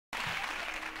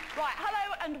Right,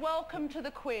 hello and welcome to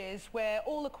the quiz where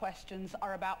all the questions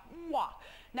are about moi.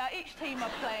 Now, each team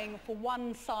are playing for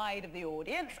one side of the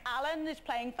audience. Alan is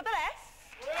playing for the left.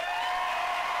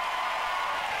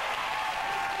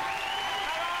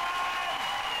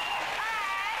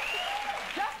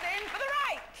 And Justin for the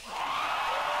right.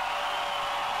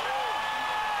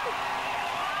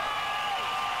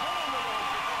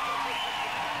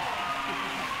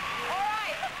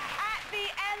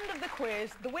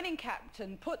 Quiz, the winning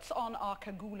captain puts on our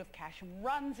cagoule of cash and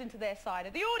runs into their side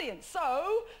of the audience.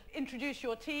 So, introduce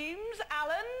your teams.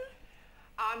 Alan?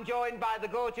 I'm joined by the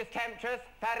gorgeous temptress,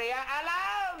 Faria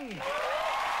Alam.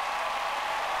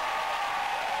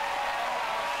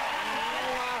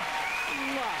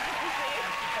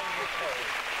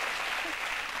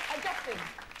 Justin?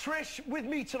 Trish, with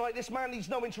me tonight, this man needs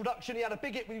no introduction. He had a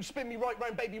bigot when you spin me right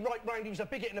round, baby, right round. He was a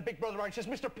bigot and a big brother. He says,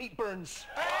 Mr. Pete Burns.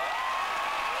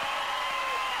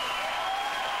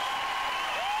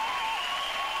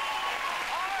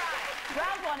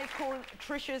 Round one is called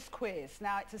Trisha's Quiz.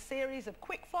 Now, it's a series of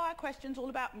quick-fire questions all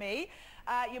about me.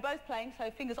 You're both playing, so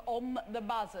fingers on the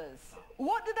buzzers.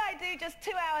 What did I do just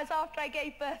 2 hours after I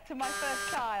gave birth to my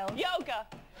first child? Yoga.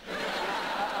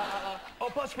 Oh,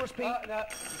 buzz first, Pete. No,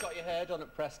 you got your hair done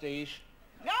at Prestige.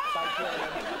 No!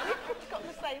 It's got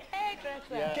the same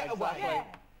hairdresser. Yeah, Get away. Yeah.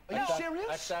 Are you serious?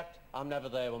 Except I'm never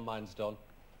there when mine's done.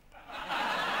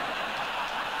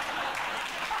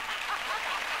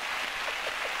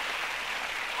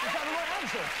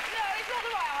 No, it's not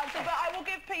the right answer, but I will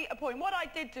give Pete a point. What I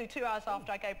did do 2 hours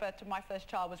after I gave birth to my first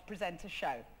child was present a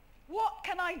show. What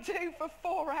can I do for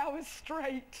 4 hours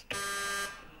straight?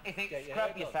 Is it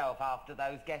scrub yourself after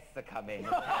those guests are coming?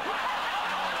 Oh,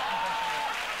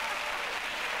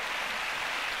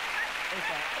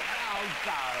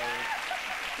 go.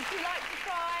 Would you like to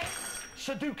try?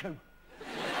 Sudoku.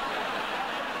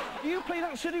 You play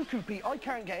that Sudoku, Pete? I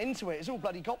can't get into it. It's all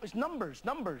bloody it's numbers.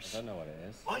 I don't know what it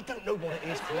is. I don't know what it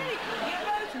is, Pete. You're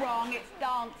both wrong. It's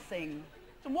dancing.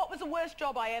 So what was the worst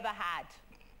job I ever had?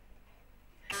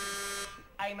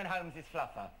 Eamon Holmes is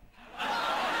fluffer.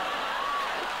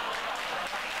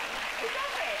 Who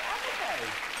does it? Honestly.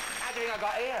 How do you think I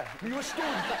got here? Were you a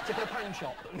store detective in a pound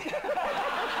shop?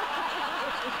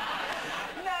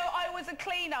 No, I was a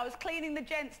cleaner. I was cleaning the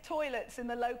gents' toilets in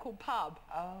the local pub.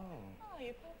 Oh. Oh,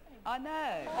 you're poor thing. I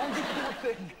know. Oh, you poor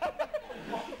thing.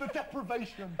 The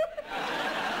deprivation.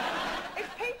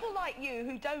 It's people like you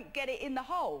who don't get it in the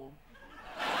hole.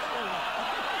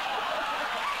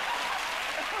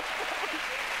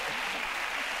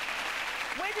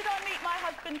 Where did I meet my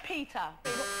husband, Peter?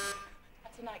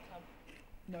 At a nightclub.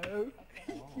 No.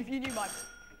 Okay. If you knew my...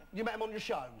 You met him on your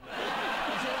show?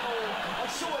 I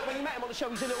saw it when you met him on the show.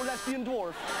 He's a little lesbian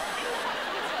dwarf.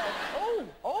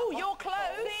 Oh, you're close.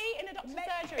 See, in a doctor's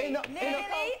surgery.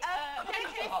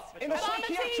 In a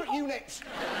psychiatric unit.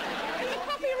 In the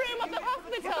coffee room of the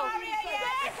hospital.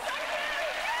 Yes!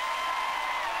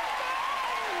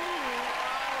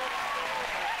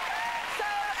 So,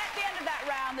 at the end of that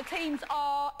round, the teams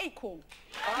are equal.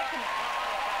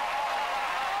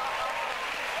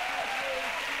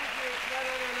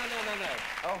 No.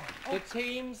 Oh. The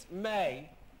teams may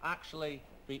actually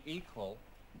be equal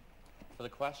for the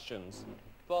questions,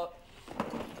 but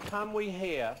can we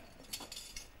hear...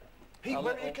 Pete,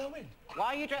 where are you going?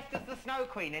 Why are you dressed as the Snow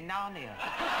Queen in Narnia?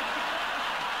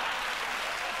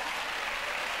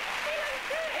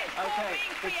 Okay,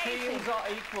 the teams are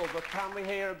equal, but can we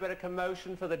hear a bit of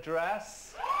commotion for the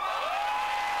dress?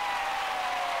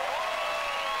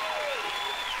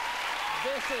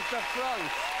 This is the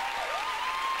front.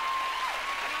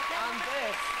 And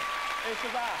this is the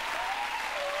back.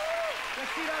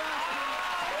 Let's see that after.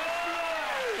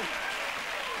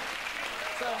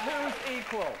 So who's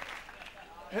equal?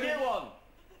 Who won?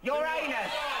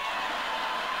 Uranus!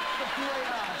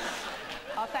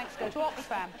 Our thanks go to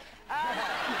Oxfam.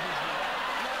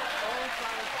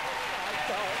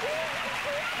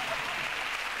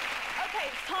 Okay,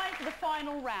 it's time for the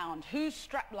final round. Whose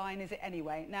strapline is it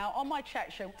anyway? Now, on my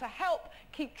chat show, to help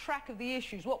keep track of the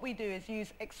issues, what we do is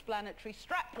use explanatory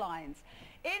straplines.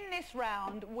 In this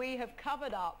round, we have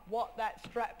covered up what that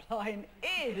strapline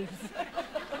is.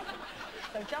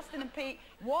 So, Justin and Pete,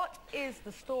 what is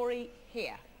the story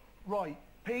here? Right,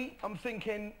 Pete, I'm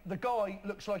thinking the guy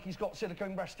looks like he's got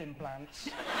silicone breast implants.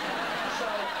 So,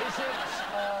 is it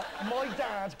my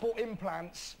dad bought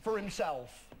implants for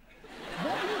himself?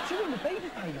 What are you doing with baby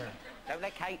powder? Don't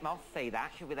let Kate Moss see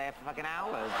that. She'll be there for fucking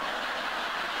hours.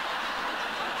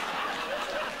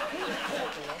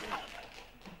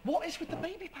 What is with the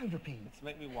baby powder, Pete? To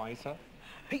make me wiser.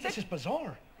 Pete, this is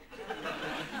bizarre.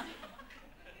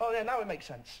 Oh, yeah, now it makes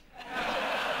sense.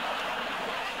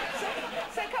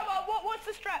 So come on, what's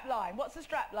the strap line? What's the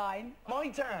strap line? My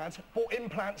dad bought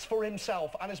implants for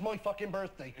himself, and it's my fucking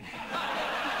birthday. Is it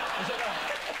that?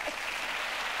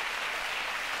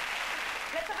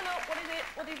 Let's have a look. What is it?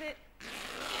 What is it?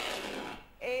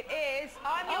 It is,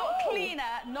 I'm your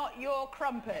cleaner, not your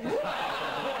crumpet. What,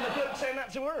 and the bloke saying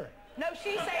that to her? No,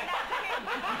 she's saying that to him.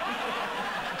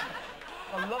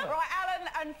 I love it. Right, Alan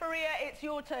and Faria, it's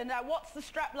your turn. Now, what's the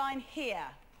strap line here?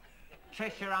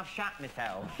 Trisha, I've shat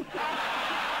myself. Is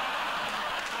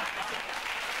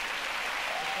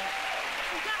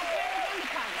that a pair of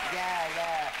underpants?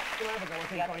 Yeah. Still have a go, I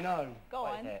think I know. Go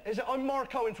What on. is Is it, I'm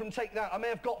Mark Owen from Take That. I may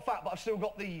have got fat, but I've still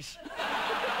got these.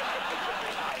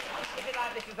 Is it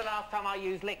like this is the last time I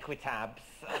used Liquitabs?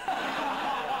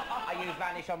 I used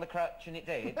Vanish on the crutch and it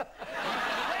did. Let's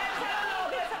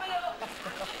have a look.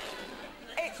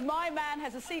 It's My Man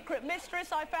Has a Secret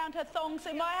Mistress. I found her thongs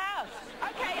in my house.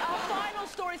 OK, our final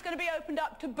story is going to be opened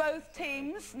up to both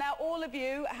teams. Now, all of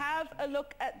you, have a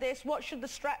look at this. What should the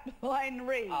strap line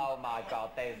read? Oh my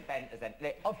God, there's bent as in.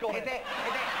 I've got it. Is it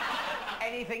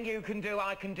anything you can do,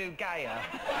 I can do gayer?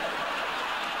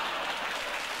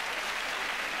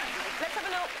 Let's have a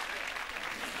look.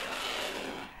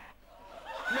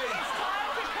 It's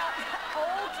time to cut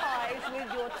all ties with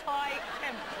your tie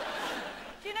templates.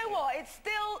 Do you know what? It's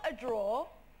still a draw,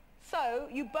 so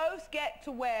you both get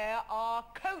to wear our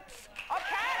coats of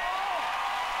cat.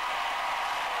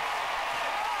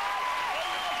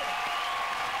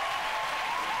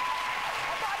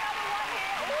 I've got another one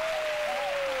here.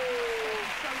 Ooh.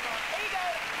 Here you go.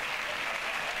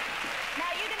 Now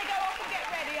you're going to go off and get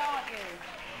ready, aren't you?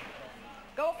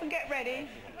 Go off and get ready.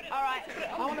 All right.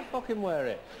 I want to fucking wear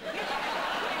it.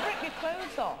 Rip your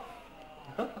clothes off.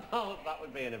 Oh, that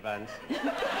would be an event. Get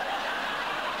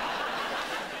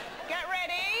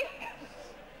ready.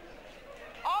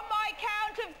 On my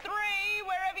count of 3,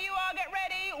 wherever you are, get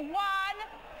ready. 1,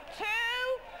 2,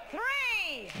 3.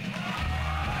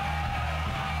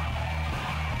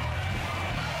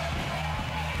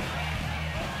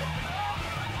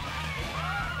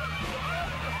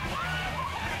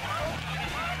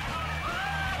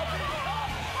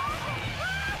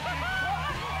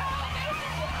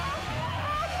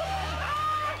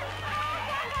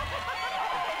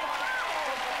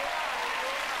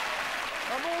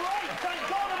 I'm all right. Thank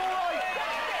God I'm all right.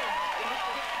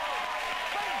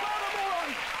 Thank God I'm all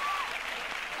right.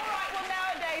 All right, well,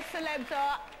 nowadays, celebs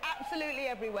are absolutely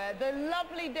everywhere. The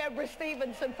lovely Deborah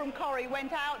Stevenson from Corrie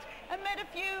went out and met a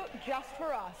few just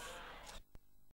for us.